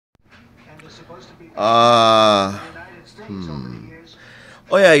Oh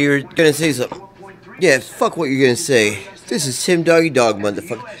yeah, you're gonna say something. Yeah, fuck what you're gonna say. This is Tim Doggy Dog,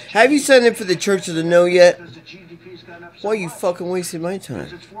 motherfucker. Have you signed up for the Church of the No yet? Why are you fucking wasting my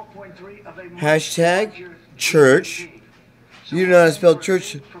time? Hashtag church. You don't know how to spell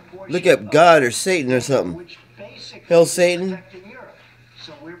church? Look up God or Satan or something. Hell, Satan.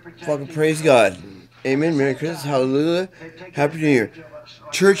 Fucking praise God. Amen. Merry Christmas. Hallelujah. Happy New Year.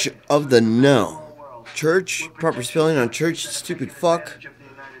 Church of the No. Church. Proper spelling on church. Stupid fuck.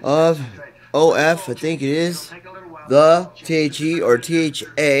 Of OF, I think it is. The THE or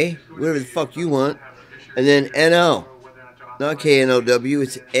THA. Whatever the fuck you want. And then NO. Not KNOW.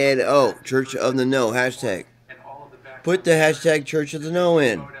 It's NO. Church of the No. Hashtag. Put the hashtag Church of the No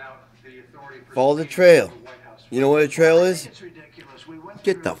in. Follow the trail. You know what a trail is?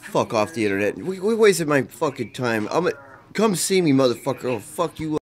 Get the fuck off the internet. We wasted my fucking time. Come see me, motherfucker. Oh, fuck you.